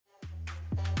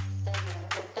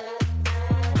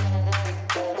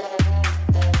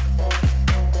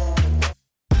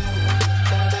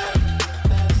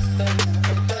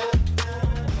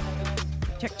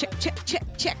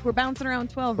We're bouncing around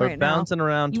 12 We're right now. bouncing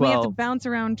around We have 12. to bounce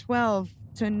around 12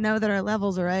 to know that our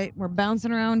levels are right. We're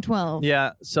bouncing around 12.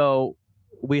 Yeah, so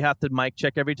we have to mic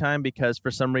check every time because for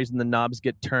some reason the knobs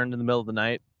get turned in the middle of the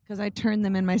night. Because I turn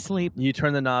them in my sleep. You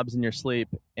turn the knobs in your sleep,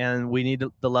 and we need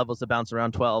the levels to bounce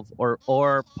around 12,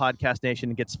 or Podcast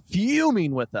Nation gets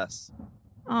fuming with us.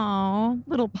 Oh,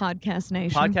 little Podcast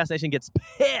Nation. Podcast Nation gets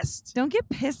pissed. Don't get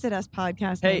pissed at us,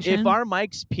 Podcast Hey, Nation. if our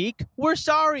mics peak, we're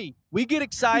sorry. We get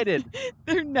excited.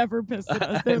 They're never pissed at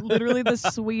us. They're literally the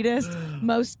sweetest,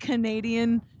 most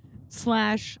Canadian /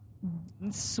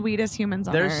 sweetest humans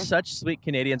on They're earth. such sweet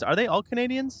Canadians. Are they all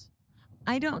Canadians?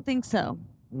 I don't think so.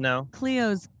 No.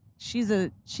 Cleo's, she's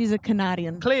a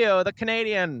Canadian. Cleo, the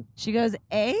Canadian. She goes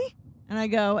A, and I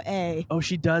go A. Oh,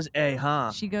 she does A,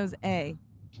 huh? She goes A.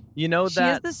 You know She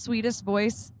has that the sweetest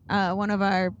voice. One of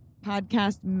our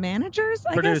podcast managers,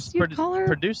 I guess you'd call her.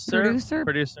 producer.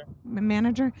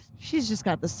 Manager. She's just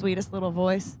got the sweetest little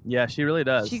voice. Yeah, she really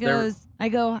does. She goes, I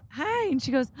go, hi. And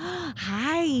she goes,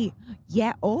 hi.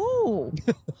 Yeah. Oh.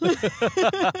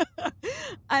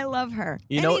 I love her.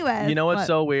 You know, Anyways, you know what's what?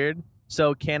 so weird?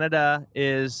 So Canada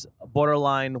is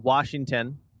borderline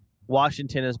Washington.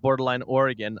 Washington is borderline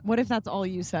Oregon. What if that's all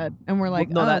you said? And we're like,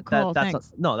 Well, no, cool, that's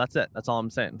thanks. no, that's it. That's all I'm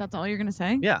saying. That's all you're going to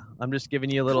say? Yeah, I'm just giving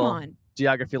you a Come little on.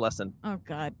 geography lesson. Oh,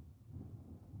 God.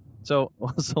 So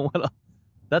what?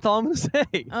 That's all I'm going to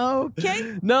say.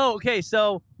 Okay. No, okay.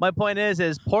 So my point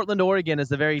is Portland, Oregon is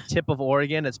the very tip of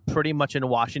Oregon. It's pretty much in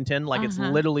Washington. Like it's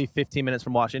literally 15 minutes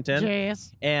from Washington.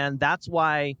 Yes. And that's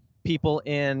why people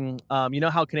in, you know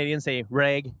how Canadians say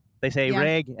reg? They say Yeah.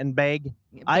 reg and beg.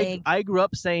 Bag. I grew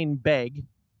up saying beg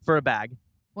for a bag.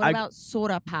 What about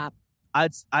soda pop?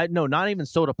 No, not even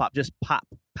soda pop, just pop.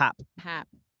 Pap.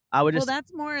 I would Well,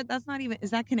 just that's not even,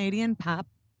 is that Canadian? Pop?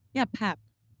 Yeah, pap.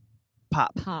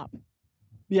 pop. Pop.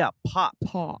 Yeah, pop.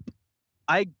 Pop.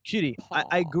 I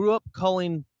grew up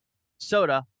calling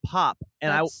soda pop,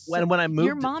 and That's when I moved,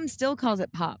 Your mom still calls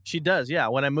it pop. she does. Yeah,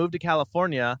 when I moved to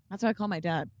California, That's what I call my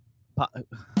dad. pop,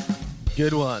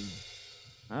 good one.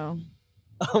 Oh.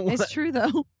 It's true,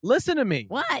 though. Listen to me.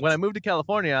 What? When I moved to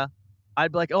California,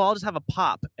 I'd be like, oh, I'll just have a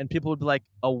pop, and people would be like,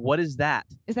 oh, what is that?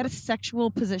 Is that a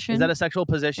sexual position? Is that a sexual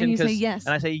position? And you say 'Cause- yes.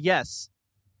 And I say yes.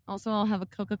 Also, I'll have a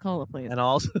Coca-Cola, please. And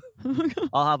I'll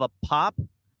have a pop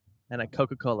and a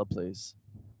Coca-Cola, please.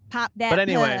 Pop that. But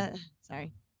anyway.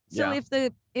 Sorry. So Yeah.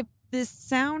 if this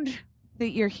sound that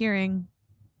you're hearing,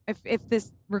 if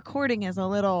this recording is a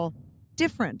little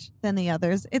different than the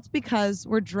others, it's because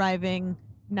we're driving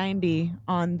 90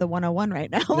 on the 101 right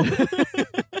now.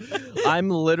 I'm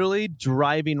literally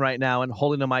driving right now and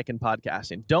holding a mic and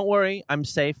podcasting. Don't worry, I'm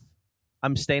safe.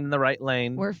 I'm staying in the right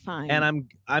lane. We're fine. And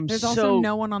I'm There's so also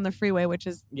no one on the freeway, which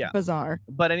is bizarre.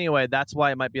 But anyway, that's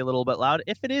why it might be a little bit loud.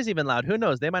 If it is even loud, who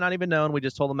knows? They might not even know, and we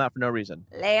just told them that for no reason.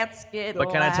 Let's get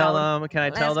But can I tell them? Can I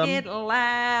tell them? Let's get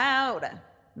loud.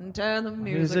 And turn the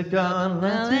music on.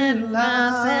 Let's get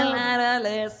loud.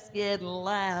 Let's get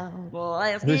loud.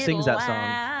 Let's Who get sings that song?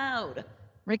 loud.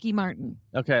 Ricky Martin.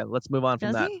 Okay, let's move on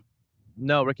from Does that. he?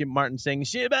 No, Ricky Martin sings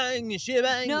shebang,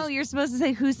 shebang. No, you're supposed to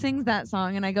say who sings that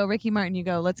song, and I go Ricky Martin. You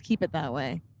go, let's keep it that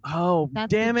way. Oh,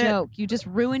 That's damn the it! joke. You just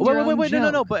ruined your own Wait!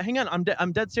 joke. No! But hang on,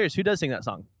 I'm dead serious. Who does sing that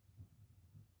song?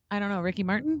 I don't know, Ricky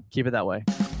Martin. Keep it that way.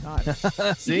 God.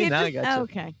 See, You now I just- got you.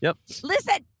 Okay. Yep.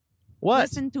 Listen. What?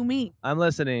 Listen to me. I'm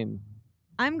listening.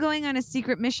 I'm going on a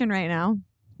secret mission right now.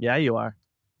 Yeah, you are.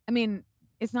 I mean,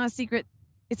 it's not a secret.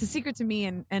 It's a secret to me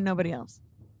and nobody else.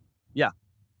 Yeah.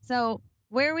 So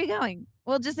where are we going?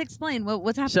 Well, just explain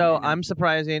what's happening. So right now. I'm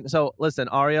surprising. So listen,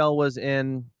 Ariel was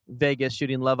in Vegas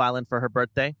shooting Love Island for her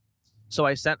birthday. So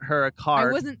I sent her a card.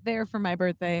 I wasn't there for my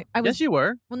birthday. I was. Yes, you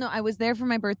were. Well, no, I was there for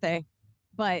my birthday,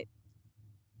 but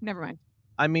never mind.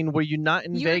 I mean, were you not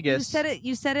in Vegas?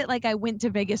 You said it like I went to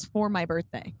Vegas for my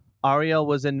birthday, Ariel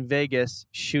was in Vegas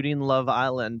shooting Love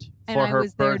Island and for I her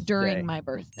was there birthday. during my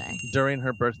birthday. During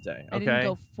her birthday. I Okay. didn't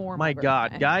go for My my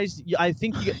God, birthday. guys! I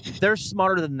think they're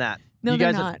smarter than that. No, you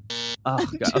they're guys not. Oh, I'm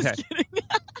God. just Okay. kidding.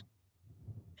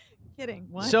 Kidding.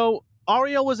 What? So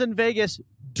Ariel was in Vegas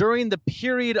during the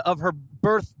period of her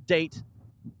birth date.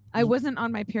 I wasn't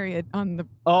on my period on the.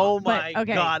 Oh But, my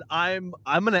okay. God! I'm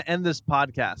gonna end this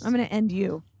podcast. I'm gonna end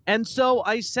you. And so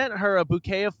I sent her a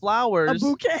bouquet of flowers. A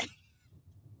bouquet.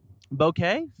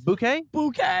 Bouquet? Bouquet?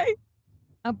 Bouquet.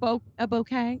 A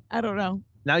bouquet. I don't know.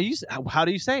 Now how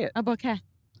do you say it? A bouquet.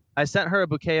 I sent her a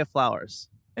bouquet of flowers.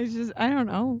 It's just I don't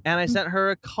know. And I sent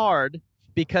her a card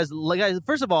because, guys,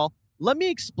 first of all, let me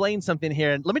explain something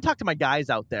here, and let me talk to my guys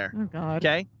out there. Oh God.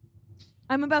 Okay?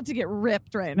 I'm about to get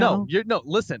ripped right now.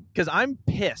 Listen, because I'm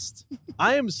pissed.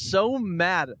 I am so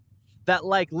mad that,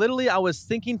 like, literally I was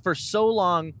thinking for so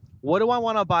long, what do I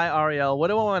want to buy Ariel? What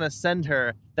do I want to send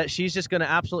her that she's just going to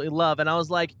absolutely love? And I was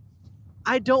like,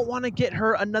 I don't want to get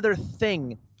her another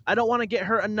thing. I don't want to get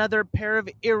her another pair of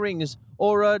earrings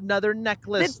or another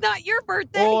necklace. It's not your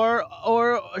birthday.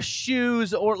 Or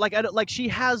shoes or like she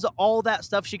has all that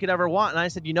stuff she could ever want. And I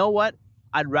said, you know what?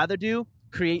 I'd rather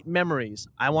create memories.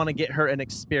 I want to get her an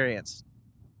experience.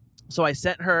 So I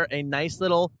sent her a nice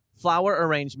little flower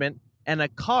arrangement and a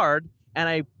card,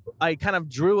 and I kind of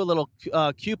drew a little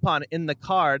coupon in the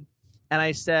card, and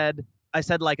I said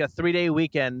like a 3-day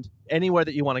weekend anywhere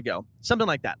that you want to go, something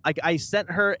like that. Like I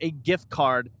sent her a gift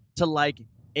card to like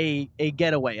a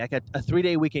getaway, like a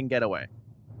 3-day weekend getaway,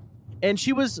 and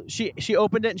she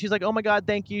opened it and she's like, oh my God,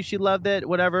 thank you, she loved it,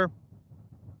 whatever.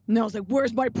 And I was like,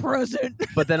 where's my present?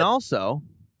 But then also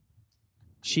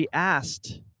she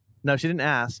didn't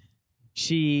ask.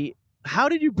 How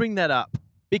did you bring that up?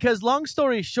 Because long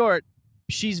story short,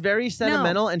 she's very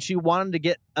sentimental and she wanted to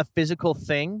get a physical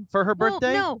thing for her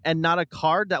birthday and not a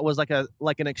card that was like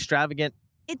an extravagant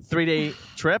 3-day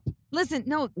trip. Listen,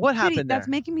 no. What Cutie, happened there? That's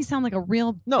making me sound like a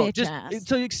real bitch ass.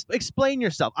 So explain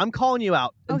yourself. I'm calling you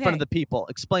out in front of the people.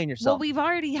 Explain yourself. Well, we've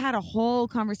already had a whole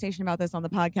conversation about this on the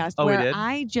podcast we where did?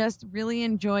 I just really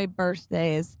enjoy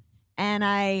birthdays, and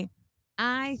I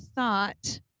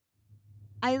thought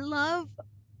I love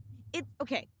it.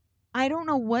 Okay. I don't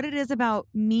know what it is about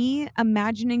me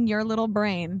imagining your little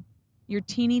brain, your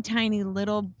teeny tiny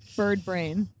little bird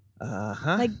brain.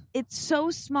 Like it's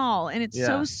so small and it's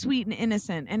so sweet and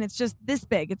innocent, and it's just this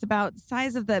big. It's about the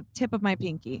size of the tip of my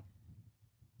pinky.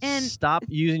 And stop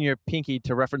using your pinky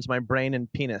to reference my brain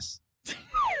and penis.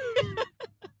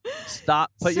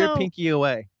 Stop. Put your pinky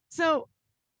away. So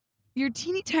your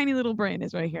teeny tiny little brain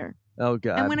is right here. Oh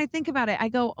God. And when I think about it, I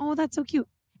go, oh, that's so cute.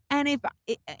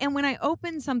 And when I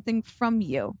open something from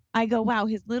you, I go, wow,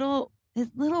 his little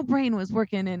brain was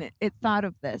working and it thought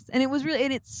of this. And it was really,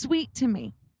 and it's sweet to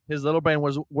me. His little brain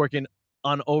was working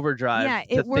on overdrive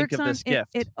to think of this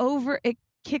gift. It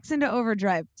kicks into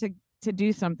overdrive to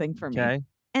do something for me. Okay.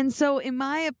 And so in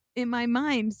my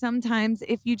mind, sometimes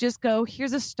if you just go,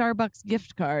 here's a Starbucks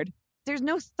gift card, there's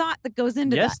no thought that goes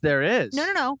into that. Yes, there is.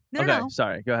 No. Okay,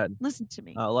 sorry. Go ahead. Listen to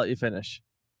me. I'll let you finish.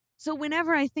 So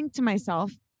whenever I think to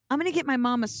myself, I'm going to get my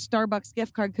mom a Starbucks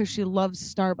gift card because she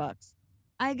loves Starbucks,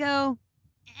 I go,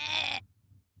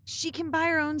 she can buy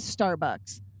her own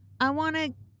Starbucks. I want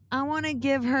to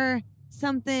give her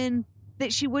something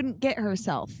that she wouldn't get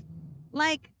herself,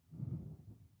 like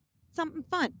something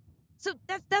fun. So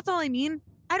that's all I mean.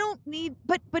 I don't need,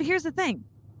 but here's the thing.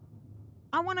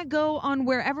 I want to go on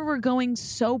wherever we're going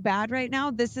so bad right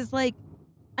now. This is like,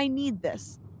 I need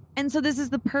this. And so this is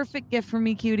the perfect gift for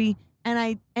me, cutie.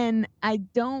 And I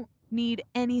don't need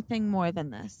anything more than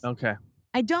this. Okay.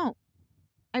 I don't.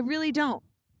 I really don't.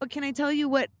 But can I tell you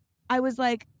what I was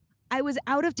like? I was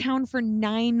out of town for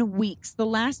 9 weeks. The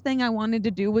last thing I wanted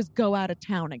to do was go out of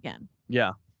town again.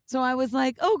 Yeah. So I was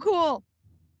like, oh, cool.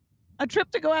 A trip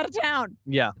to go out of town.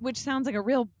 Yeah. Which sounds like a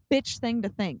real bitch thing to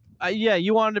think. Yeah,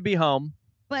 you wanted to be home.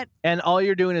 And all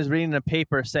you're doing is reading a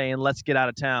paper saying, let's get out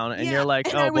of town. And you're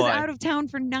like, I was out of town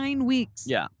for 9 weeks.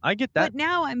 Yeah, I get that. But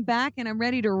now I'm back and I'm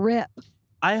ready to rip.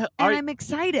 I'm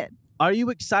excited. Are you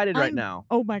excited right now?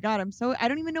 Oh my God, I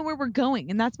don't even know where we're going.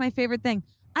 And that's my favorite thing.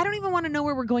 I don't even want to know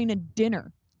where we're going to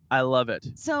dinner. I love it.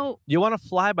 So you want to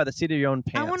fly by the seat of your own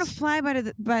pants. I want to fly by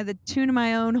the tune of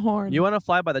my own horn. You want to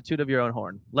fly by the toot of your own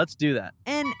horn. Let's do that.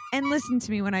 And listen to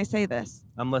me when I say this.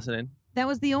 I'm listening. That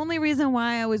was the only reason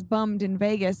why I was bummed in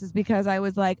Vegas, is because I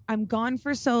was like, I'm gone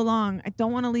for so long. I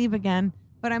don't want to leave again,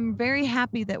 but I'm very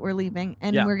happy that we're leaving,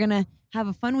 and we're going to have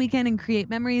a fun weekend and create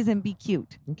memories and be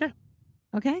cute. Okay.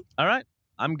 Okay? All right.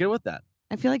 I'm good with that.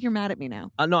 I feel like you're mad at me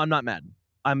now. No, I'm not mad.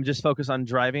 I'm just focused on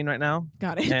driving right now.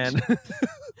 Got it. And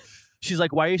she's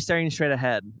like, why are you staring straight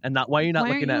ahead and why are you not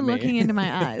looking at me? Why aren't you looking into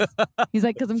my eyes? He's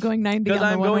like, because I'm going 90 on the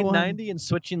 101. Because I'm going 90 and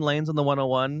switching lanes on the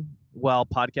 101 while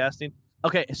podcasting.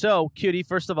 Okay, so cutie,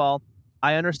 first of all,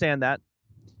 I understand that,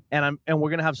 and we're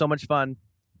gonna have so much fun,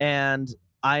 and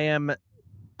I'm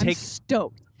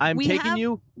stoked.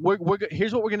 You.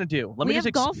 Here's what we're gonna do. We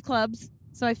have golf clubs,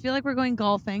 so I feel like we're going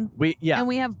golfing. And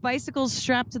we have bicycles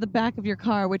strapped to the back of your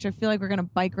car, which I feel like we're gonna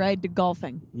bike ride to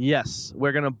golfing. Yes,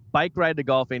 we're gonna bike ride to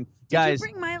golfing, guys. Did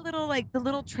you bring my the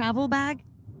little travel bag?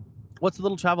 What's the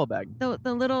little travel bag?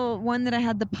 The little one that I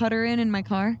had the putter in my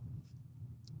car.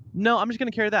 No, I'm just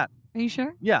gonna carry that. Are you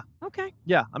sure? Yeah. Okay.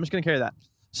 Yeah, I'm just gonna carry that.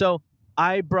 So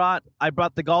I brought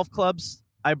the golf clubs.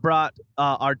 I brought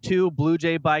our 2 Blue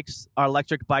Jay bikes, our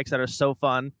electric bikes that are so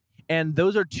fun, and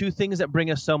those are 2 things that bring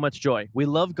us so much joy. We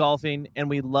love golfing and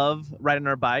we love riding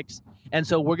our bikes, and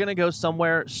so we're gonna go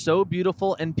somewhere so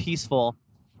beautiful and peaceful,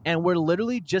 and we're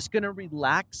literally just gonna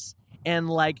relax and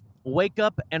like wake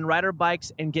up and ride our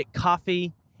bikes and get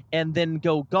coffee and then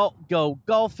go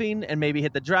golfing and maybe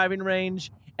hit the driving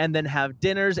range and then have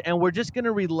dinners, and we're just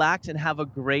gonna relax and have a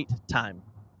great time.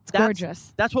 It's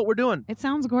gorgeous. That's what we're doing. It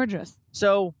sounds gorgeous.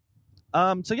 So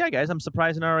yeah, guys, I'm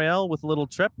surprising Ariel with a little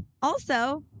trip.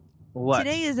 Also, What?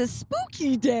 today is a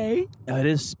spooky day. It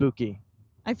is spooky.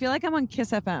 I feel like I'm on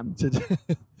Kiss FM.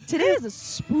 Today is a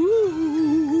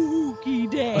spooky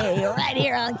day right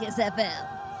here on Kiss FM.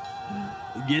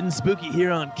 Getting spooky here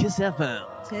on Kiss FM.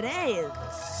 Today is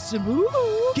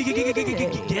spooky.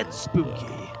 Get spooky.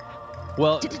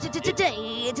 Well, Today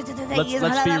is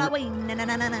let's be- Halloween.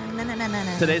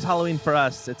 today's Halloween for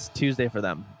us. It's Tuesday for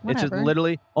them. It's just Whatever.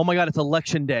 literally, oh my God, it's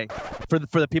election day for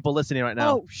the people listening right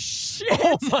now. Oh, shit.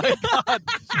 Oh my God.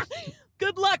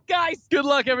 Good luck, guys. Good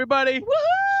luck, everybody.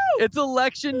 Woohoo! It's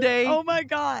election day. Oh, my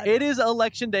God. It is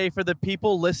election day for the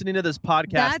people listening to this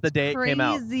podcast That's the day crazy. it came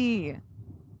out.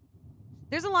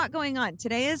 There's a lot going on.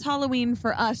 Today is Halloween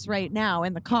for us right now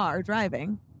in the car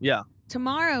driving. Yeah.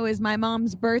 Tomorrow is my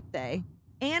mom's birthday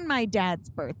and my dad's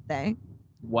birthday.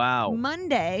 Wow.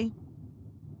 Monday,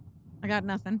 I got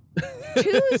nothing.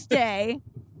 Tuesday,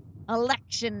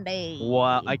 election day.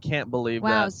 Wow. I can't believe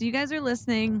Wow. that. So you guys are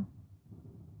listening.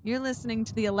 You're listening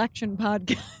to the election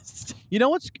podcast. You know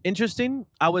what's interesting?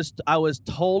 I was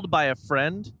told by a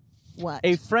friend. What?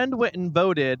 A friend went and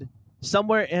voted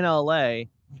somewhere in LA,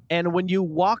 and when you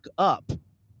walk up,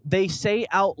 they say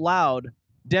out loud,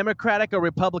 Democratic or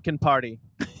Republican Party.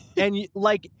 And you,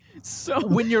 like, so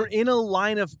when you're in a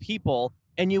line of people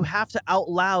and you have to out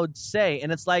loud say,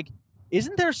 and it's like,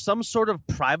 isn't there some sort of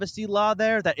privacy law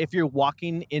there that if you're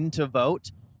walking in to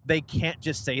vote, they can't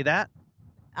just say that?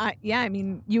 yeah, I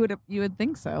mean, you would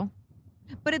think so.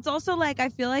 But it's also like, I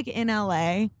feel like in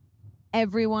LA,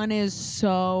 everyone is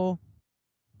so,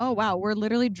 oh, wow, we're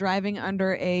literally driving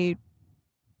under a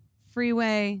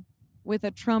freeway with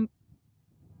a Trump.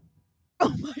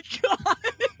 Oh, my God.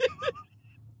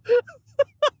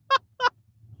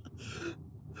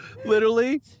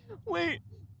 Literally? Wait,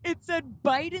 it said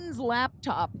Biden's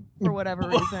laptop for whatever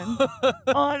reason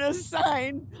on a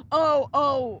sign.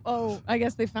 Oh, I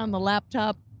guess they found the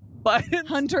laptop. Biden's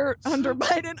Hunter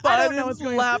Biden. I don't know what's Biden's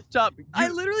going on. laptop. I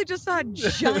literally just saw a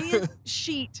giant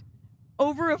sheet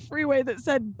over a freeway that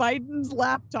said Biden's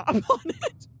laptop on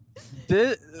it.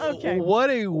 Okay. What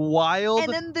a wild.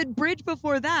 And then the bridge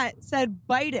before that said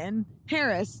Biden,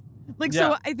 Harris. Like,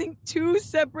 Yeah. so I think two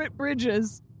separate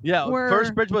bridges. Yeah, were-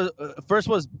 first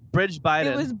was Bridge Biden.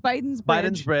 It was Biden's bridge.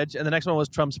 Biden's bridge, and the next one was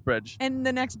Trump's bridge, And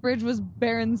the next bridge was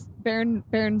Barron's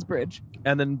bridge.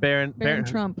 and then Barron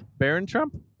Trump. Barron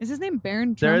Trump. Is his name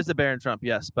Barron Trump? There is a Barron Trump,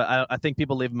 yes, but I think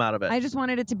people leave him out of it. I just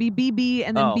wanted it to be BB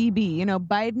and then Oh. BB. You know,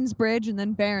 Biden's bridge and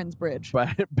then Barron's bridge.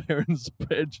 Barron's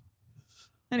bridge.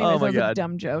 Anyways, Oh my that was God. a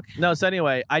dumb joke. No, so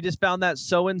anyway, I just found that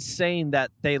so insane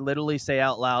that they literally say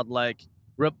out loud, like,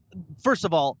 first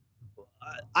of all,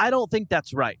 I don't think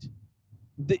that's right.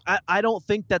 I don't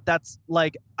think that's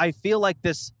like, I feel like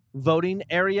this voting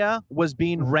area was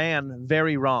being ran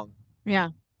very wrong, Yeah.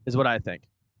 is what I think.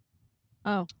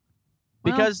 Oh.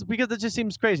 Because it just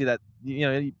seems crazy that, you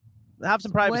know, you have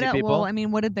some privacy, people. Well, I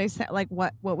mean, what did they say? Like,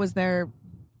 what was their?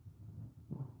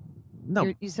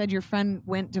 No, You said your friend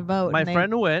went to vote. my and they,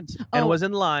 friend went and Oh. was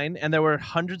in line, and there were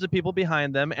hundreds of people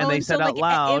behind them, and Oh, they and said so, out like,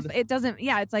 loud. If it doesn't.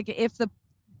 Yeah, it's like if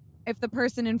the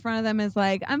person in front of them is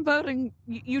like, I'm voting.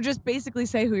 You just basically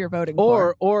say who you're voting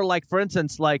for. Or like, for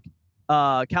instance, like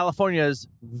California is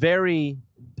very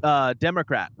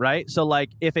Democrat, right? So like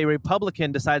if a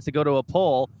Republican decides to go to a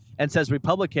poll and says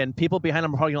Republican, people behind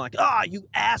them are probably like, you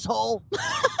asshole.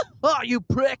 You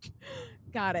prick.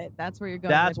 Got it. That's where you're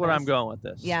going. That's with where this. I'm going with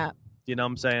this. Yeah. You know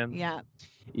what I'm saying? Yeah.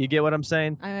 You get what I'm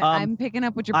saying? I'm picking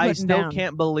up what you're putting I still down.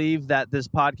 can't believe that this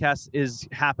podcast is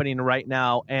happening right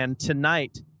now. And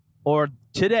tonight or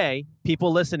today,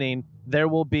 people listening, there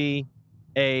will be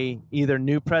a either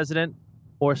new president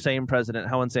or same president.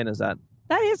 How insane is that?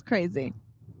 That is crazy.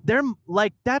 They're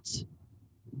like, that's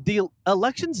the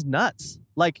election's nuts.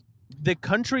 Like the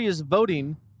country is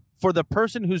voting for the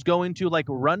person who's going to like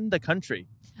run the country.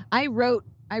 I wrote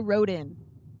in.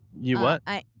 You what?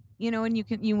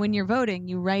 When you're voting,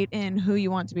 you write in who you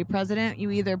want to be president.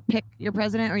 You either pick your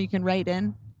president or you can write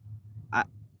in.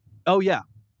 Oh yeah.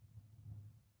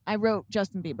 I wrote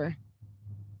Justin Bieber.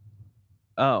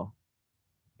 Oh.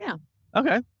 Yeah.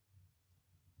 Okay.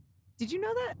 Did you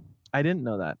know that? I didn't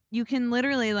know that. You can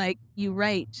literally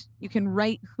you can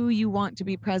write who you want to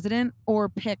be president or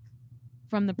pick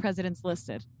from the presidents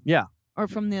listed. Yeah. Or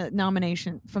from the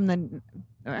nomination, from the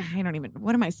I don't even.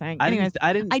 What am I saying? I Anyways,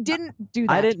 didn't I didn't do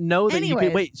that. I didn't know that you could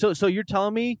Anyways. wait. So you're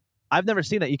telling me I've never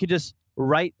seen that. You could just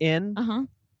write in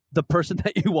the person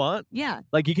that you want. Yeah.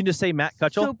 Like you can just say Matt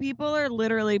Cutchell. So people are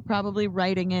literally probably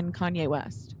writing in Kanye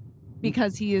West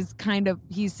because he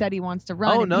said he wants to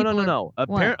run. Oh and no people are-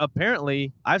 What?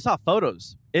 Apparently, I saw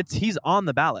photos. He's on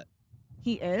the ballot.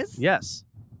 He is. Yes,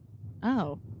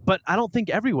 Oh. but I don't think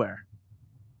everywhere.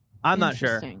 I'm not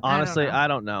sure. Interesting. I don't Honestly, know. I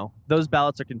don't know. Those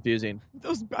ballots are confusing.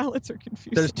 Those ballots are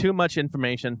confusing. There's too much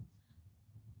information.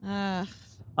 But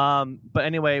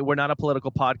anyway, we're not a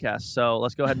political podcast, so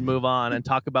let's go ahead and move on and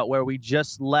talk about where we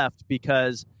just left.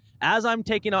 Because as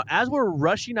we're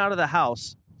rushing out of the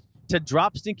house to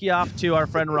drop Stinky off to our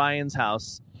friend Ryan's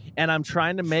house, and I'm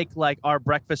trying to make like our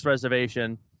breakfast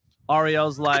reservation,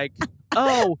 Ariel's like,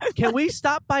 "Oh, can we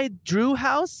stop by Drew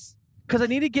house? Because I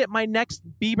need to get my next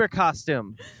Bieber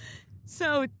costume."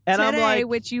 So And I'm today, like-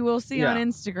 which you will see on Yeah.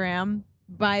 Instagram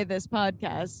by this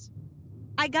podcast,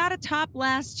 I got a top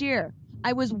last year.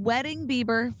 I was wedding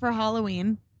Bieber for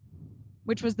Halloween,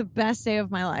 which was the best day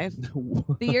of my life.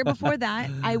 The year before that,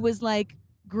 I was like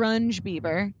grunge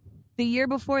Bieber. The year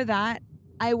before that,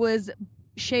 I was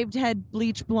shaved head,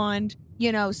 bleach blonde,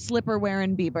 slipper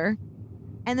wearing Bieber.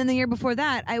 And then the year before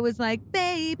that, I was like,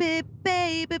 baby,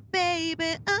 baby,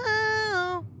 baby,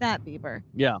 oh, that Bieber.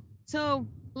 Yeah. So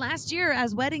last year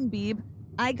as wedding Bieb,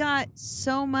 I got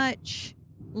so much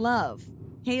love.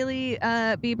 Hailey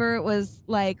Bieber was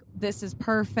like, this is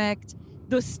perfect.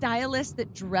 The stylist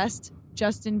that dressed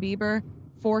Justin Bieber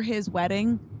for his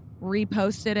wedding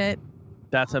reposted it.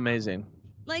 That's amazing.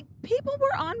 Like, people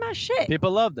were on my shit.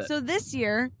 People loved it. So this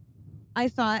year, I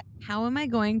thought, how am I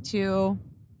going to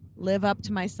live up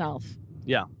to myself?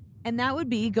 Yeah. And that would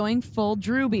be going full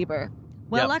Drew Bieber.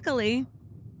 Well, Yep. luckily,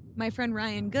 my friend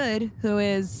Ryan Good, who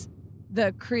is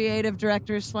the creative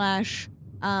director /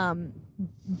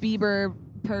 Bieber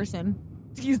person,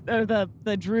 he's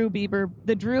the Drew Bieber,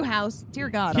 the Drew House. Dear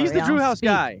God, He's the Ariel, Drew House speak.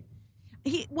 guy.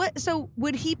 So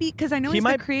would he be? Because I know He he's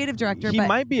might- the creative director, He but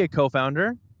might be a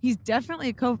co-founder. he's definitely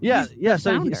a co. Yeah, he's yeah. the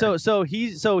So founder.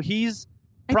 he's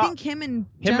I pro- think him and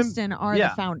him and- Justin are yeah,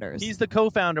 the founders. he's the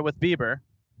co-founder with Bieber,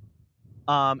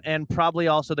 and probably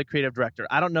also the creative director.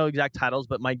 I don't know exact titles,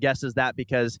 but my guess is that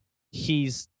because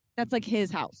That's like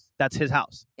his house. that's his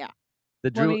house. Yeah.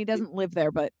 The Well, I Drew mean, he doesn't live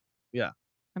there, but Yeah.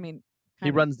 I mean,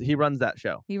 he kind of. runs that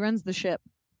show. He runs the ship.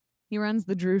 He runs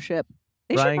the Drew ship.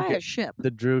 They Ryan should buy G- a ship.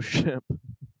 The Drew ship.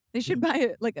 They should buy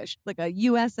it like a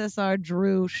USSR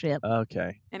Drew ship.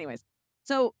 Okay. Anyways,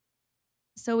 so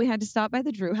we had to stop by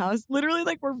the Drew house. Literally,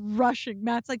 like, we're rushing.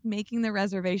 Matt's like making the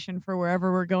reservation for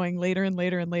wherever we're going later and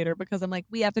later and later because I'm like,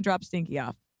 we have to drop Stinky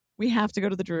off. We have to go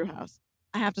to the Drew house.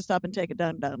 I have to stop and take a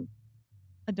dun-dun.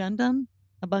 A dun-dun?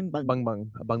 A bung-bung. Bung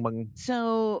bung. A bung bung.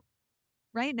 So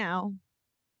right now,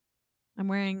 I'm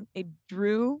wearing a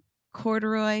Drew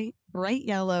corduroy bright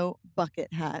yellow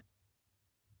bucket hat.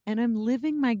 And I'm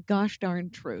living my gosh darn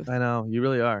truth. I know. You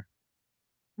really are.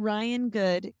 Ryan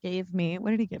Good gave me,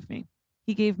 what did he give me?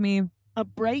 He gave me a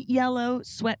bright yellow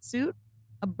sweatsuit,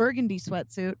 a burgundy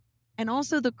sweatsuit, and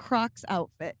also the Crocs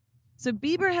outfit. So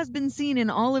Bieber has been seen in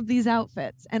all of these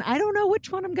outfits, and I don't know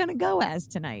which one I'm going to go as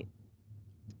tonight.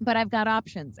 But I've got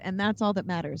options, and that's all that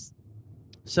matters.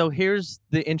 So here's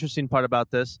the interesting part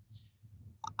about this.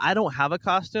 I don't have a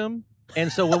costume.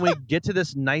 And so when we get to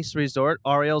this nice resort,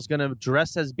 Ariel's going to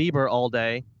dress as Bieber all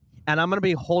day. And I'm going to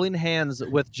be holding hands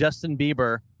with Justin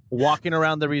Bieber, walking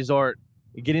around the resort,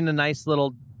 getting a nice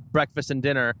little breakfast and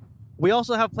dinner. We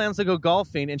also have plans to go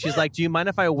golfing. And she's like, do you mind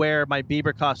if I wear my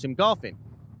Bieber costume golfing?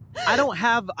 I don't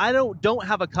have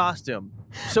a costume.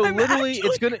 So I'm literally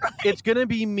actually it's gonna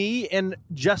be me and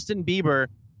Justin Bieber.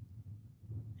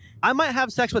 I might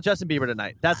have sex with Justin Bieber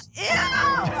tonight. That's Ew!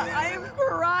 I am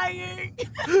crying.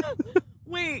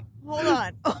 Wait, hold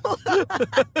on.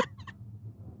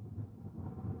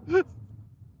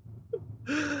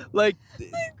 like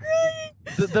I'm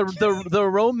crying.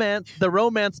 the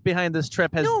romance behind this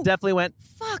trip has No. definitely went.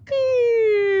 Fuck.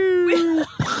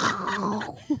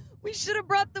 We should have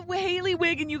brought the Haley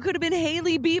wig, and you could have been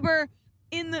Haley Bieber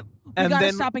in the. We And gotta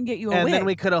then- stop and get you a And wig. then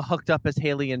we could have hooked up as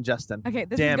Haley and Justin. Okay,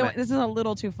 Damn it. this is a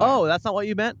little too far. Oh, that's not what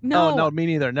you meant? No. Oh, no, me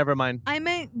neither. Never mind. I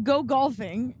meant go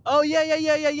golfing. Oh,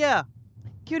 yeah.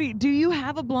 Cutie, do you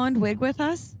have a blonde wig with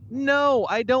us? No,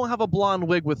 I don't have a blonde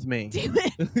wig with me. Damn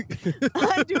it.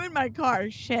 I do in my car.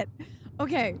 Shit.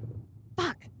 Okay.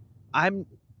 Fuck. I'm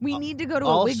We need to go to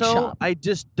a wig also, shop. I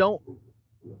just don't.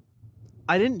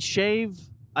 I didn't shave.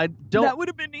 I don't. That would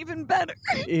have been even better.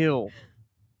 Ew.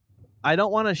 I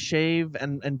don't want to shave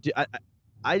and do,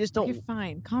 I just don't. You're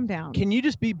fine. Calm down. Can you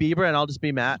just be Bieber and I'll just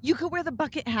be Matt? You could wear the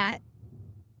bucket hat.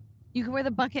 You can wear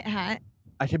the bucket hat.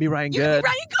 I can be Ryan You Good.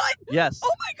 can be Ryan Good. Yes.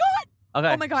 Oh my god.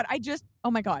 Okay. Oh my god.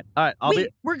 Oh my god. All right. Wait,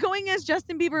 we're going as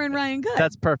Justin Bieber and Ryan Good.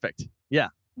 That's perfect. Yeah.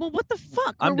 Well, what the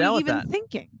fuck I'm were down we with even that.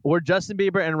 thinking? We're Justin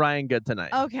Bieber and Ryan Good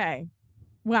tonight. Okay.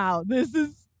 Wow. This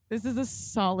is a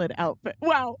solid outfit.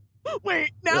 Wow.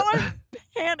 Wait. Now I'm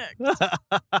panicked.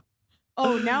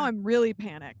 Oh, now I'm really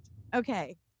panicked.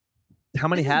 Okay. How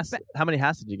many This is hats? How many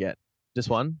hats did you get? Just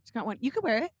one? Just got one. You could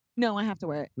wear it. No, I have to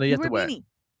wear it. No, you have to wear wear a it. beanie.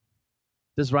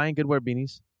 Does Ryan Good wear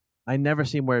beanies? I never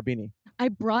see him wear a beanie. I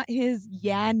brought his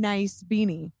nice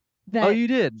beanie. That Oh, you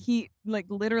did? he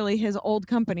literally his old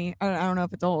company. I don't know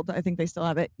if it's old. I think they still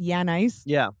have it. Yeah, nice.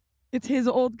 Yeah. It's his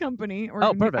old company. Or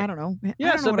Oh, perfect. I don't know. I Yeah.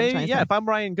 don't know So what I'm maybe, trying to yeah. say. If I'm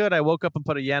Ryan Good, I woke up and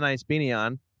put a Yeah Nice beanie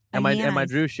on and A my Nice.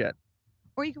 Drew shit.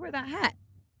 Or you could wear that hat.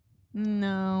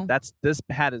 No. This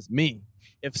hat is me.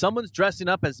 If someone's dressing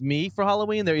up as me for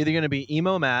Halloween, they're either going to be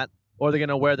emo Matt or they're going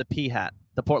to wear the P hat,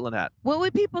 the Portland hat. What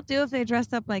would people do if they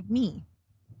dressed up like me?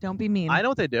 Don't be mean. I know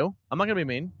what they do. I'm not going to be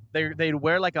mean. They'd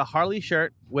wear like a Harley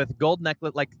shirt with gold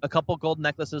necklace, like a couple gold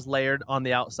necklaces layered on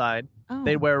the outside. Oh.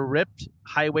 They'd wear ripped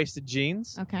high-waisted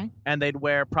jeans, Okay. and they'd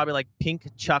wear probably like pink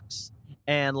chucks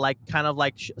and like kind of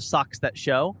like socks that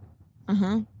show.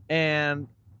 Uh-huh. And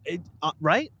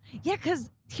right? Yeah, because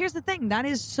here's the thing. That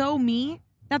is so me.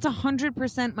 That's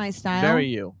 100% my style. Very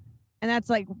you. And that's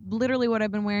like literally what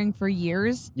I've been wearing for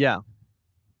years. Yeah.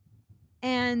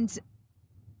 And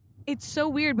it's so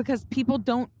weird because people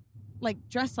don't like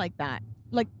dress like that.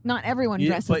 Like not everyone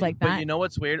dresses like that. But you know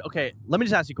what's weird? Okay, let me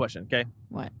just ask you a question, okay?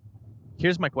 What?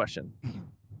 Here's my question.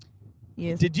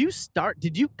 Yes. Did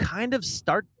you kind of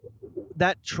start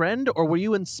that trend, or were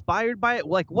you inspired by it?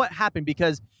 Like, what happened?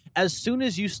 Because as soon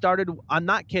as you started, I'm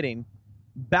not kidding,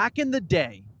 back in the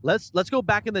day, let's go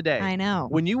back in the day. I know.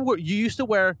 When you used to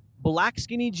wear black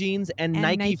skinny jeans and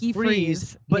Nike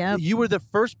Freeze, but Yep. you were the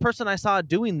first person I saw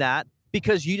doing that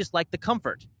because you just liked the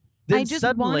comfort. Then I just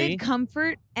suddenly, wanted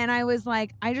comfort, and I was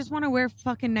like, I just want to wear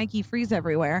fucking Nike Freeze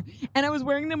everywhere. And I was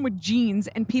wearing them with jeans,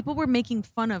 and people were making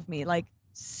fun of me, like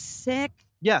sick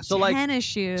yeah, so like, tennis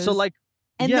shoes.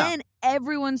 And yeah, then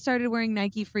everyone started wearing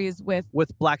Nike Freeze with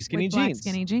black skinny black jeans.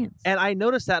 skinny jeans. And I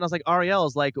noticed that, and I was like, Ariel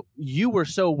is like, you were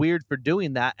so weird for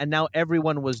doing that, and now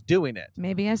everyone was doing it.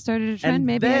 Maybe I started a trend. And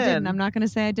Maybe I then- didn't. I'm not going to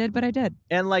say I did, but I did.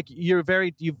 And like, you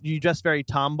dress very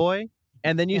tomboy,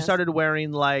 and then you Yes. started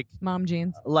wearing like Mom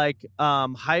jeans.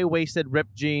 high waisted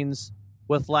ripped jeans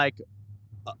with like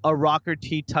a rocker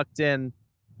tee tucked in,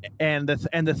 and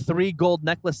the three gold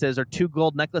necklaces or two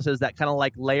gold necklaces that kind of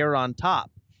like layer on top.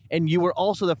 And you were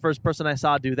also the first person I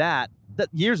saw do that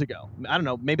years ago. I don't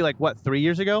know, maybe like 3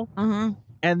 years ago. Uh-huh.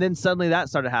 And then suddenly that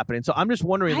started happening. So I'm just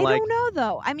wondering, I like, don't know,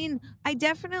 though. I mean, I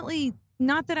definitely,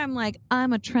 not that I'm like,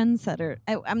 I'm a trendsetter.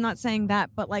 I'm not saying that,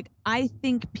 but like, I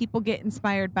think people get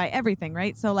inspired by everything,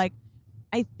 right? So like,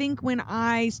 I think when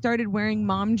I started wearing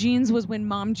mom jeans was when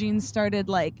mom jeans started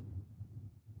like,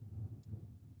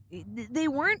 they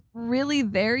weren't really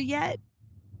there yet.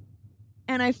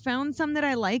 And I found some that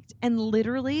I liked, and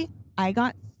literally I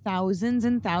got thousands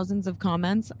and thousands of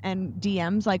comments and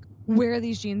DMs like, where are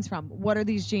these jeans from? What are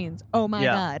these jeans? Oh my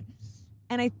Yeah. God.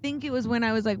 And I think it was when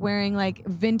I was like wearing like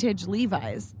vintage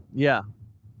Levi's. yeah.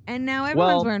 And now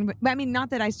everyone's Well- wearing, I mean, not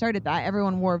that I started that.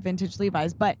 Everyone wore vintage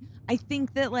Levi's, but I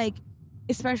think that like,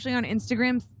 especially on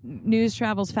Instagram, news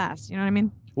travels fast. You know what I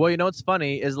mean? Well, you know what's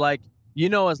funny is like,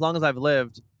 as long as I've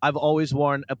lived, I've always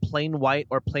worn a plain white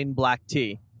or plain black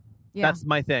tee. Yeah. That's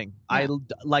my thing. Yeah.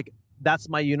 That's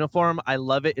my uniform. I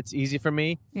love it. It's easy for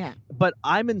me. Yeah. But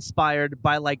I'm inspired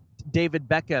by like David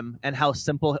Beckham and how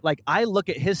simple, like I look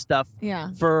at his stuff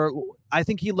Yeah. I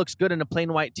think he looks good in a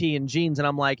plain white tee and jeans. And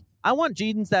I'm like, I want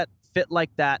jeans that fit like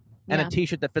that and Yeah. a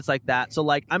t-shirt that fits like that. So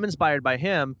like I'm inspired by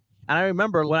him. And I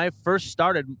remember when I first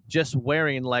started just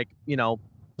wearing like,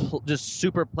 just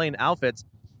super plain outfits,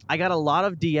 I got a lot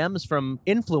of DMs from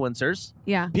influencers,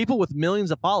 Yeah. people with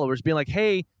millions of followers being like,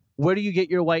 hey, where do you get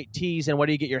your white tees and where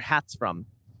do you get your hats from?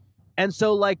 And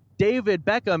so like David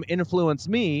Beckham influenced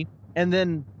me, and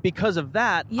then because of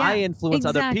that, Yeah, I influence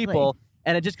other exactly. people,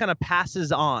 and it just kind of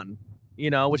passes on,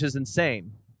 which is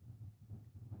insane.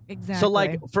 Exactly. So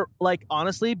like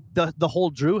honestly, the whole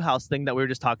Drew House thing that we were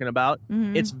just talking about,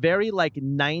 Mhm. it's very like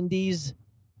 90s.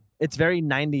 It's very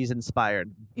 90s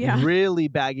inspired. Yeah. Really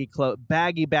baggy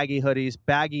baggy hoodies,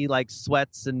 baggy like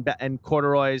sweats and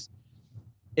corduroys.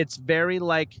 It's very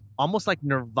like almost like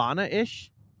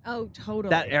Nirvana-ish. Oh,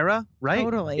 totally. That era, right?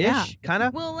 Totally, Ish, yeah. kind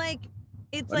of. Well, like,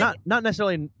 it's like, Not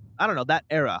necessarily. I don't know that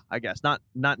era. I guess not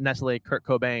necessarily Kurt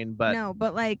Cobain, but no,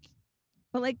 but like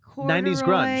corduroy. 90s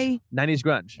grunge. 90s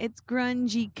grunge. It's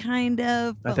grungy, kind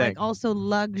of, I but think. like also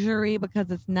luxury because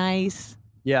it's nice.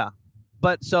 Yeah.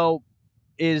 But so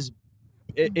is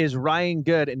Ryan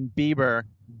Good and Bieber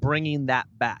bringing that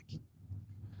back?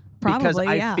 Probably, because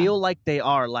I yeah. feel like they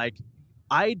are.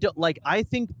 I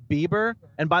think Bieber,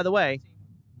 and by the way,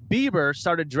 Bieber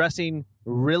started dressing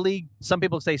really, some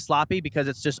people say sloppy because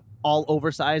it's just all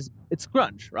oversized. It's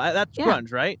grunge, right? That's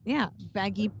grunge, right? Yeah,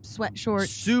 baggy sweat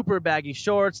shorts. Super baggy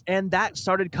shorts, and that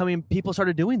started coming, people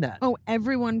started doing that. Oh,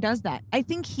 everyone does that. I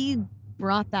think he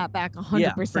brought that back 100%.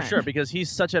 Yeah, for sure, because he's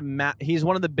such a he's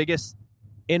one of the biggest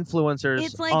influencers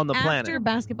It's like on the after planet.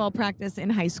 basketball practice in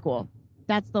high school.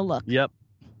 That's the look. Yep.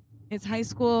 It's high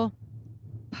school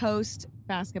post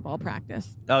basketball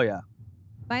practice. Oh yeah.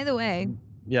 By the way,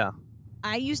 Yeah.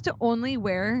 I used to only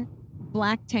wear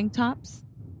black tank tops,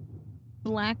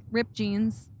 black ripped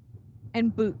jeans,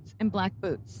 and boots and black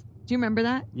boots. Do you remember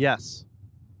that? Yes.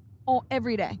 Oh,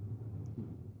 every day.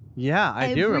 Yeah,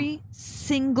 I do. Every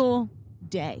single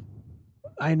day.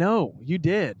 I know you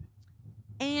did.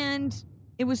 And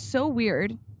it was so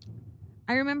weird.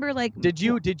 I remember Did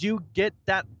you get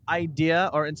that idea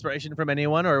or inspiration from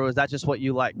anyone, or was that just what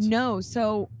you liked? No.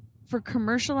 So for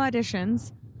commercial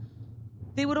auditions,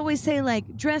 they would always say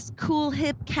dress cool,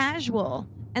 hip, casual.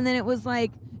 And then it was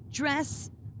dress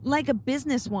like a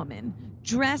businesswoman,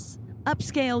 dress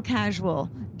upscale casual,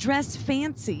 dress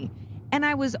fancy. And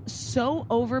I was so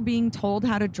over being told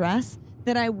how to dress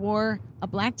that I wore a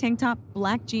black tank top,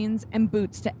 black jeans, and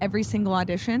boots to every single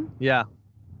audition. Yeah.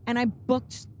 And I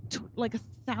booked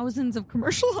thousands of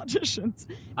commercial auditions.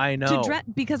 I know.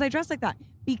 Because I dress like that.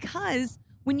 Because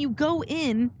when you go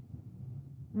in,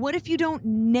 what if you don't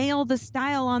nail the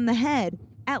style on the head?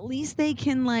 At least they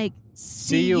can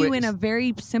see you in a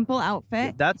very simple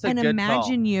outfit. That's a and good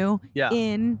imagine call. you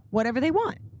in whatever they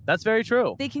want. That's very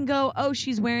true. They can go, oh,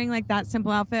 she's wearing that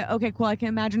simple outfit. Okay, cool. I can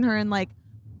imagine her in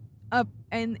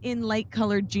in light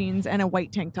colored jeans and a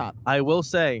white tank top. I will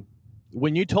say,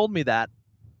 when you told me that,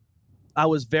 I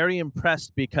was very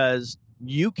impressed because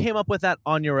you came up with that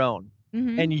on your own.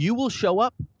 Mm-hmm. And you will show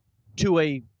up to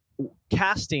a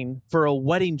casting for a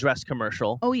wedding dress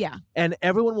commercial. Oh, yeah. And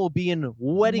everyone will be in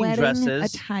wedding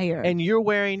dresses. Attire. And you're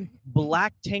wearing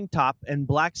black tank top and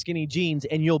black skinny jeans,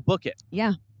 and you'll book it.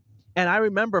 Yeah. And I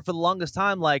remember for the longest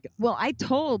time, well, I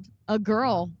told a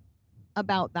girl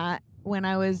about that when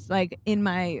I was in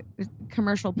my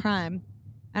commercial prime,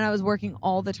 and I was working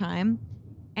all the time.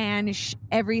 And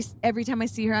every time I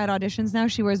see her at auditions now,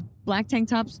 she wears black tank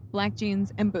tops, black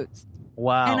jeans, and boots.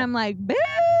 wow. And I'm like,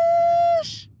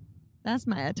 bitch, that's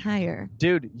my attire.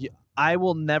 Dude, I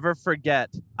will never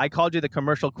forget. I called you the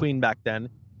commercial queen back then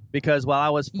because while I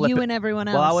was flipping, You and everyone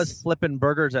else. while I was flipping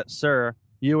burgers at Sir,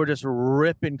 you were just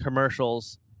ripping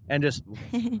commercials and just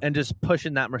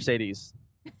pushing that Mercedes.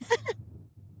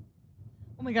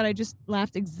 Oh my God, I just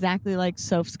laughed exactly like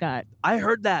Soph Scott. I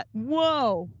heard that.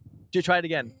 Whoa. Do you try it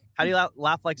again? How do you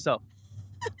laugh like Soph?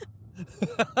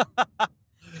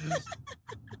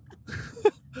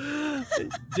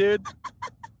 Dude,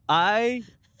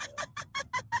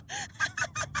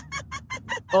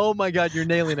 oh my God, you're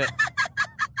nailing it.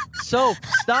 Soph,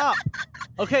 stop.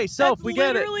 Okay, Soph, That's we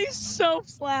get it. literally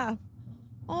Soph's laugh.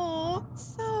 Oh,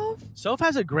 Soph. Soph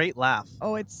has a great laugh.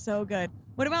 Oh, it's so good.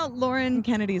 What about Lauren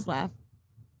Kennedy's laugh?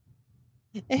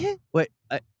 Wait,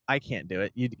 I can't do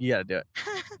it. You got to do it.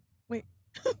 Wait.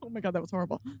 Oh my God, that was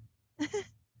horrible.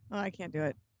 Oh, I can't do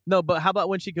it. No, but how about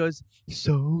when she goes,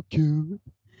 so cute?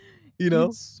 You know?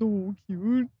 It's so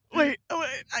cute. Wait,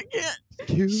 I can't.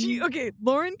 Cute. Okay,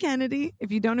 Lauren Kennedy.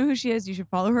 If you don't know who she is, you should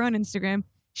follow her on Instagram.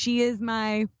 She is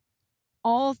my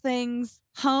all things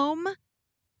home,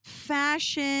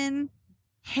 fashion,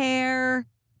 hair,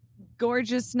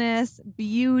 gorgeousness,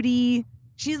 beauty.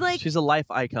 She's a life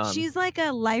icon. She's like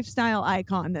a lifestyle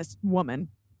icon, this woman.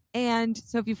 And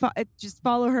so if you just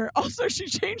follow her. Also, she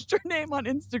changed her name on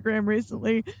Instagram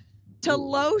recently to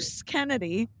Los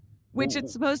Kennedy, which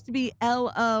it's supposed to be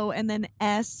L-O and then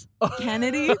S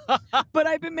Kennedy. But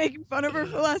I've been making fun of her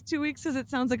for the last 2 weeks because it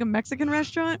sounds like a Mexican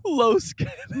restaurant. Los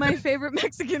Kennedy. My favorite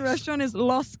Mexican restaurant is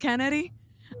Los Kennedy.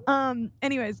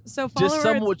 Anyways, so follow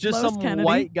her. Just some Kennedy.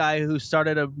 white guy who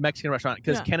started a Mexican restaurant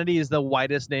because Yeah. Kennedy is the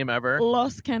whitest name ever.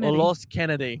 Los Kennedy. Los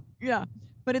Kennedy. Yeah.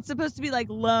 But it's supposed to be like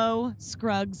Low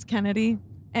Scruggs Kennedy.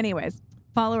 Anyways,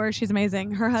 follow her. She's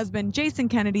amazing. Her husband, Jason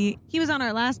Kennedy, he was on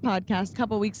our last podcast a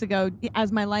couple weeks ago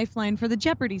as my lifeline for the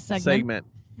Jeopardy segment.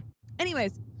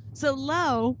 Anyways, so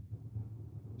Lo,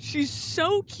 she's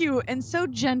so cute and so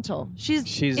gentle.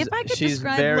 She's if I could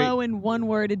describe Lo in one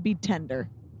word, it'd be tender.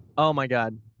 Oh my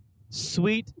God.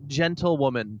 Sweet, gentle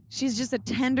woman. She's just a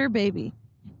tender baby.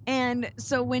 And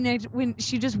so when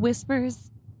she just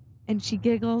whispers and she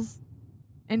giggles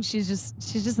and she's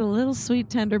just a little sweet,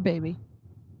 tender baby.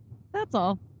 That's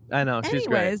all. I know, she's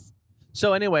great. Anyways,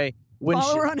 So anyway, when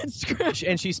follow her on Instagram.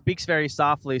 and she speaks very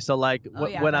softly, so like Oh,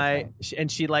 yeah, when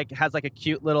that's she like has like a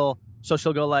cute little, so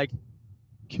she'll go like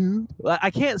cute. I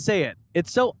can't say it.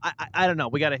 It's so I don't know.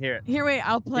 We got to hear it. Here, wait.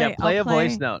 I'll play. Yeah, play I'll a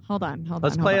voice note. Hold on.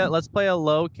 Let's play a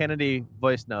low Kennedy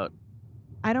voice note.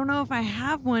 I don't know if I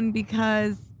have one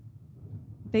because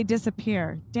they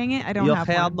disappear. Dang it, I don't You'll have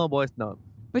have one. no voice note.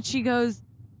 But she goes,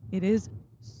 "It is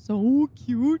so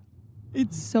cute.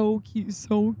 It's so cute.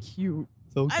 So cute.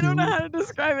 So I don't know how to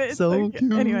describe it. It's so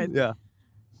cute. Anyways, Yeah.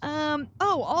 Oh,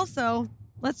 also,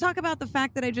 let's talk about the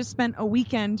fact that I just spent a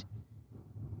weekend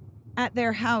at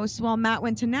their house while Matt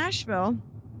went to Nashville.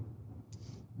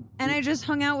 And I just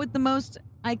hung out with the most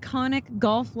iconic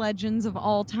golf legends of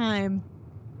all time,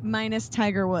 minus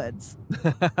Tiger Woods.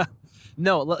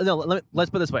 No. Let's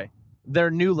put it this way.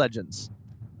 They're new legends.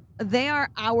 They are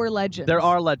our legends. There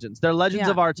are legends. They're legends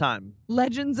Yeah. of our time.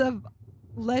 legends of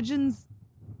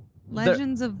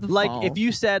the Like fall. if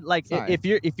you said like Sorry.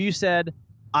 if you said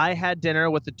I had dinner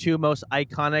with the two most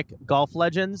iconic golf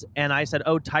legends and I said,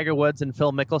 "Oh, Tiger Woods and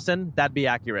Phil Mickelson," that'd be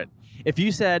accurate. If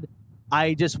you said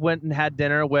I just went and had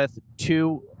dinner with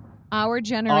two our our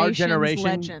generation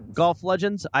legends. golf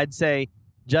legends, I'd say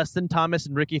Justin Thomas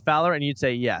and Ricky Fowler, and you'd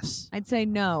say yes. I'd say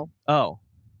no. Oh.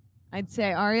 I'd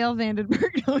say Ariel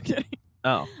Vandenberg. No, I'm kidding.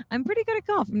 Oh. I'm pretty good at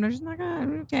golf. I'm just not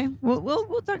gonna. Okay, we'll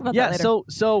talk about Yeah, that later.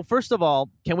 so first of all,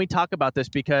 can we talk about this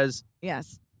because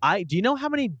Yes. do you know how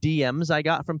many DMs I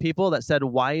got from people that said,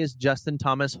 "Why is Justin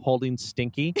Thomas holding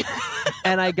Stinky?"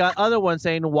 And I got other ones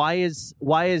saying, "Why is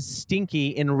Stinky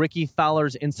in Ricky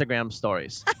Fowler's Instagram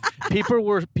stories?"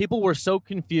 People were so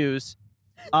confused.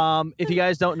 If you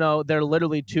guys don't know, they're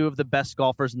literally two of the best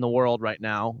golfers in the world right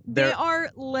now. They are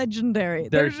legendary.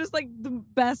 They're just like the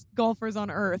best golfers on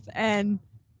earth, and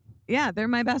yeah, they're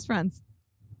my best friends.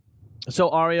 So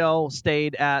Ariel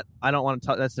stayed at. I don't want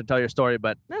to tell your story,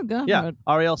 but No, go. yeah, ahead.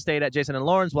 Ariel stayed at Jason and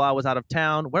Lauren's while I was out of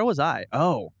town. Where was I?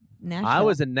 Oh, Nashville. I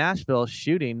was in Nashville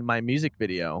shooting my music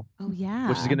video, Oh yeah.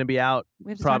 which is going to be out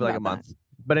We have to probably talk like a about month.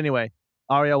 But anyway,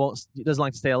 Ariel doesn't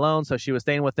like to stay alone, so she was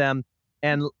staying with them.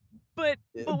 And But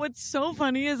what's so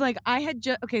funny is like I had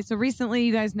just so recently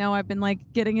you guys know I've been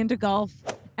like getting into golf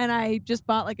and I just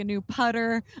bought like a new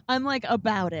putter. I'm like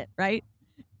about it, right?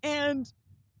 And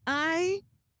I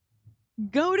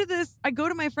go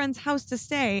to my friend's house to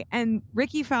stay, and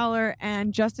Ricky Fowler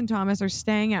and Justin Thomas are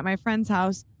staying at my friend's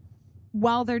house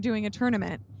while they're doing a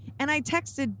tournament. And I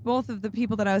texted both of the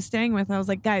people that I was staying with. I was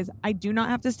like, guys, I do not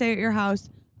have to stay at your house.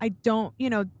 I don't,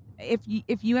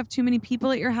 if you have too many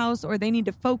people at your house or they need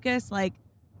to focus, like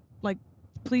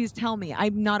please tell me.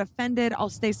 I'm not offended. I'll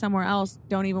stay somewhere else.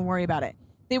 Don't even worry about it.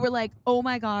 They were like, oh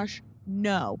my gosh,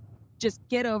 no. Just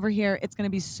get over here. It's going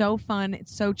to be so fun.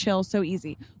 It's so chill, so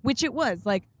easy. Which it was.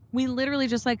 Like, we literally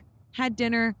just like had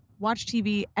dinner, watched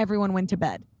TV, everyone went to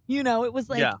bed. It was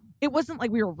like, It wasn't like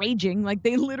we were raging. Like,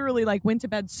 they literally like went to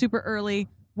bed super early,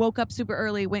 woke up super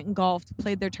early, went and golfed,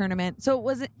 played their tournament. So it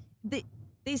wasn't,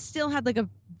 they still had like a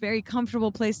very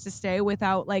comfortable place to stay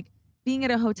without like being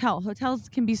at a hotel. Hotels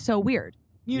can be so weird.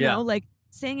 Like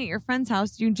staying at your friend's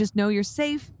house, you just know you're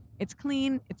safe. It's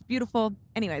clean. It's beautiful.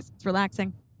 Anyways, it's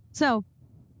relaxing. So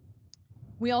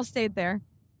we all stayed there,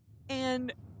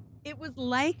 and it was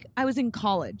like I was in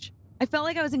college. I felt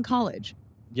like I was in college.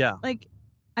 yeah, Like,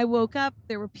 I woke up,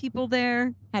 there were people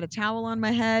there, had a towel on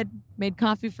my head, made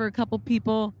coffee for a couple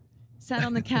people, sat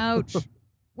on the couch,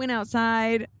 went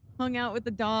outside, hung out with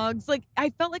the dogs. Like, I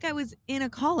felt like I was in a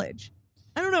college.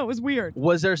 I don't know. It was weird.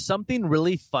 was there something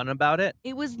really fun about it?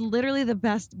 It was literally the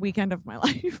best weekend of my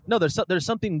life. No, there's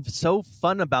something so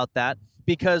fun about that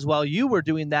because while you were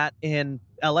doing that in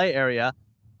LA area,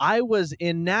 I was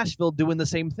in Nashville doing the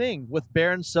same thing with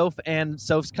Baron, Soph, and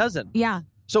Soph's cousin. Yeah.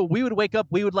 So we would wake up,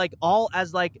 we would like all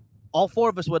four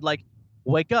of us would like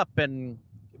wake up and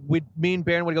me and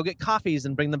Baron would go get coffees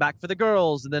and bring them back for the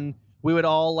girls. And then we would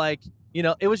all like,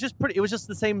 it was just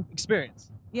the same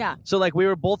experience. Yeah. So like we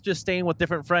were both just staying with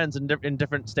different friends in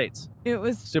different states. It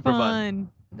was Super fun.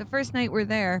 The first night we're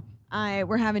there,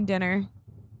 we're having dinner,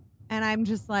 and I'm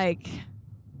just like,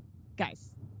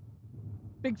 guys,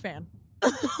 big fan.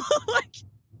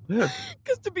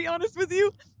 Because to be honest with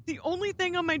you, the only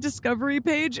thing on my Discovery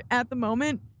page at the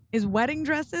moment is wedding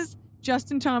dresses,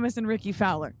 Justin Thomas and Ricky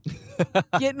Fowler.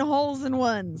 Getting holes in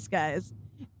ones, guys.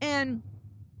 And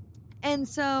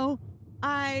so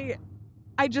I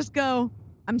just go,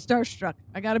 I'm starstruck.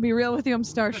 I got to be real with you. I'm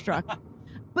starstruck.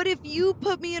 But if you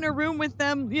put me in a room with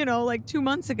them, like 2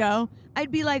 months ago,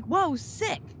 I'd be like, whoa,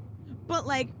 sick. But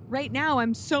like right now,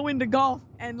 I'm so into golf,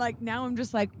 and like now I'm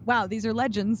just like, wow, these are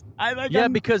legends.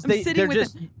 Because I'm sitting they're with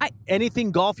just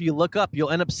anything golf you look up, you'll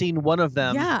end up seeing one of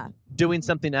them doing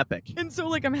something epic. And so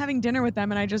like I'm having dinner with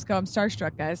them, and I just go, I'm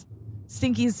starstruck, guys.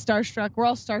 Stinky's starstruck. We're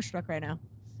all starstruck right now.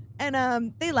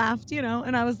 And they laughed,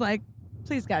 and I was like,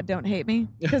 please God, don't hate me,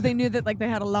 because they knew that like they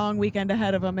had a long weekend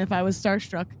ahead of them if I was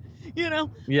starstruck, Yeah.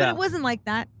 But it wasn't like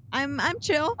that. I'm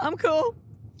chill. I'm cool.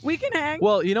 We can hang.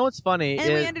 Well, you know what's funny?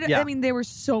 And we ended up, I mean, they were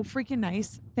so freaking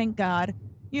nice. Thank God.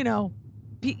 You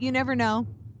never know.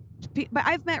 But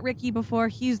I've met Ricky before.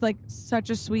 He's like such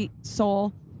a sweet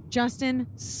soul. Justin,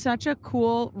 such a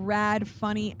cool, rad,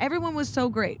 funny. Everyone was so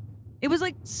great. It was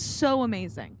like so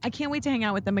amazing. I can't wait to hang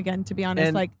out with them again, to be honest.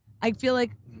 And like, I feel like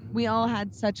we all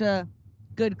had such a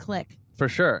good click. For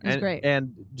sure. It was great.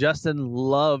 And Justin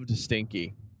loved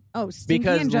Stinky. Oh, Stinky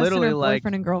Because and Justin literally, are like,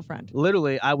 boyfriend and girlfriend.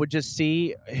 Literally, I would just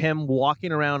see him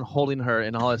walking around holding her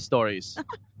in all his stories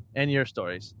and your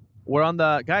stories. We're on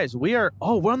the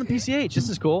PCH. This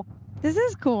is cool. This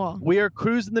is cool. We are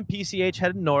cruising the PCH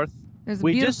headed north. There's a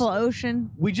beautiful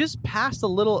ocean. We just passed a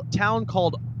little town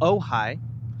called Ojai.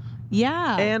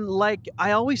 Yeah. And like,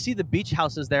 I always see the beach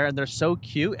houses there and they're so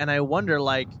cute. And I wonder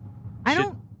like,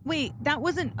 wait, that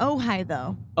wasn't Ojai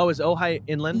though. Oh, is Ojai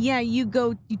inland? Yeah, you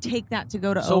take that to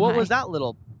go to Ojai. So what was that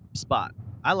little spot?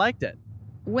 I liked it.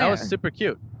 Where? That was super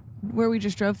cute. Where we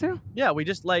just drove through? Yeah, we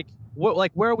just like,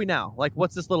 where are we now? Like,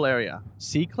 what's this little area?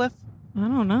 Seacliff? I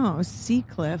don't know.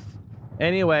 Seacliff.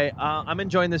 Anyway, I'm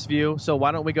enjoying this view, so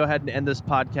why don't we go ahead and end this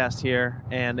podcast here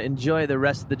and enjoy the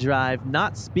rest of the drive,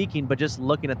 not speaking, but just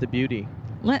looking at the beauty.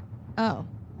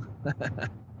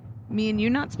 Me and you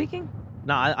not speaking?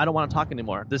 No, I don't want to talk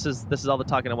anymore. This is all the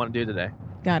talking I want to do today.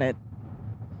 Got it.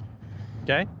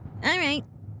 Okay? All right.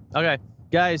 Okay.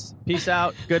 Guys, peace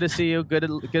out. Good to see you. Good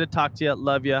to talk to you.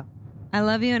 Love you. I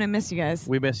love you and I miss you guys.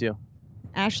 We miss you.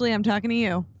 Ashley, I'm talking to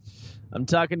you. I'm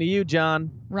talking to you, John.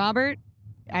 Robert,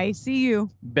 I see you.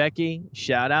 Becky,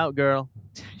 shout out, girl.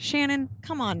 Shannon,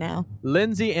 come on now.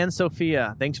 Lindsay and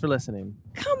Sophia, thanks for listening.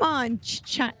 Come on,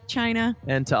 China.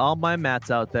 And to all my Matts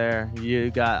out there,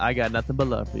 I got nothing but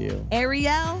love for you.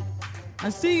 Ariel, I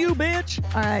see you, bitch.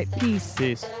 All right, peace.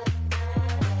 Peace.